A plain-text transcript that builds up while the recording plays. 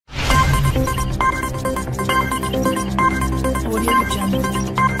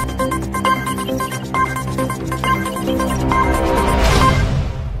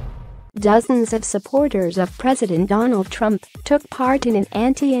Dozens of supporters of President Donald Trump took part in an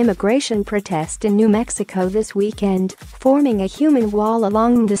anti-immigration protest in New Mexico this weekend, forming a human wall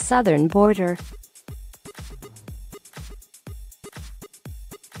along the southern border.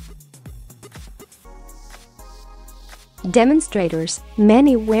 Demonstrators,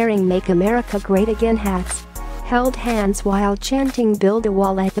 many wearing "Make America Great Again" hats, held hands while chanting "Build a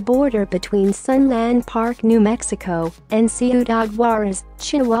Wall" at the border between Sunland Park, New Mexico, and Ciudad Juarez,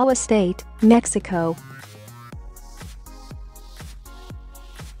 Chihuahua State, Mexico.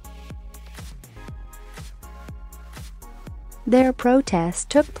 Their protest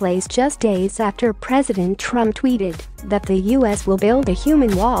took place just days after President Trump tweeted that the U.S. will build a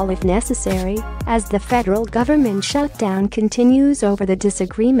human wall if necessary, as the federal government shutdown continues over the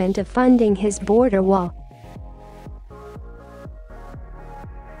disagreement of funding his border wall.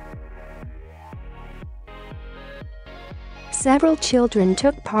 Several children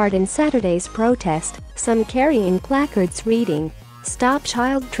took part in Saturday's protest, some carrying placards reading, "Stop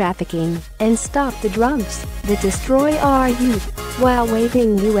Child Trafficking" and "Stop the Drugs that Destroy Our Youth," while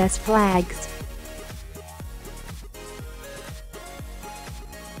waving U.S. flags.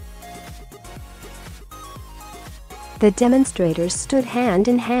 The demonstrators stood hand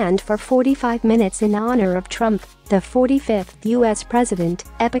in hand for 45 minutes in honor of Trump, the 45th U.S. president,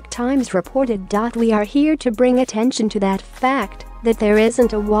 Epoch Times reported. "We are here to bring attention to that fact, that there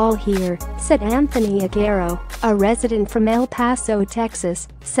isn't a wall here," said Anthony Aguero, a resident from El Paso, Texas,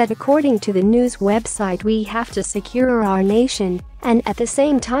 said according to the news website, "We have to secure our nation, and at the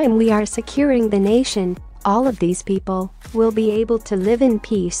same time we are securing the nation. All of these people will be able to live in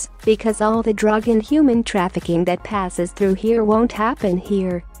peace because all the drug and human trafficking that passes through here won't happen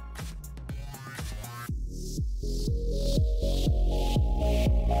here."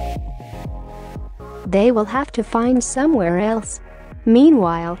 They will have to find somewhere else.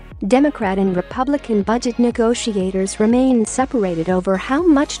 Meanwhile, Democrat and Republican budget negotiators remain separated over how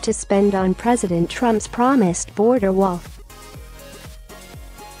much to spend on President Trump's promised border wall.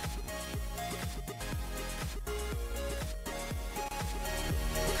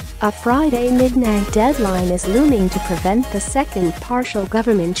 A Friday midnight deadline is looming to prevent the second partial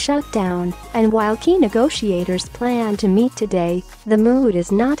government shutdown, and while key negotiators plan to meet today, the mood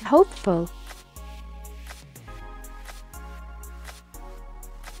is not hopeful.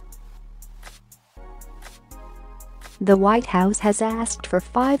 The White House has asked for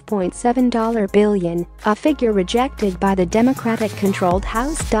 $5.7 billion, a figure rejected by the Democratic-controlled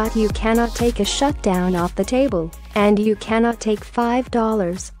House. You cannot take a shutdown off the table, and you cannot take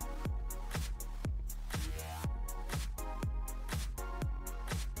 $5.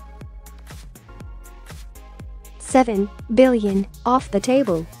 $7 billion off the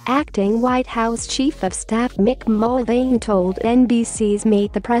table, acting White House Chief of Staff Mick Mulvaney told NBC's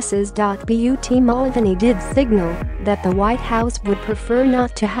Meet the Press. But Mulvaney did signal that the White House would prefer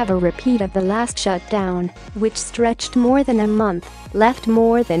not to have a repeat of the last shutdown, which stretched more than a month, left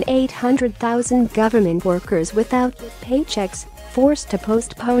more than 800,000 government workers without paychecks, forced a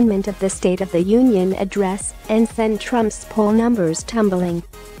postponement of the State of the Union address, and sent Trump's poll numbers tumbling.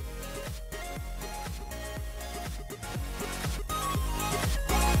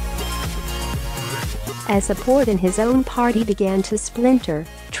 As support in his own party began to splinter,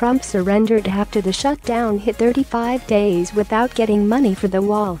 Trump surrendered after the shutdown hit 35 days without getting money for the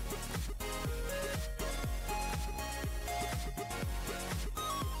wall.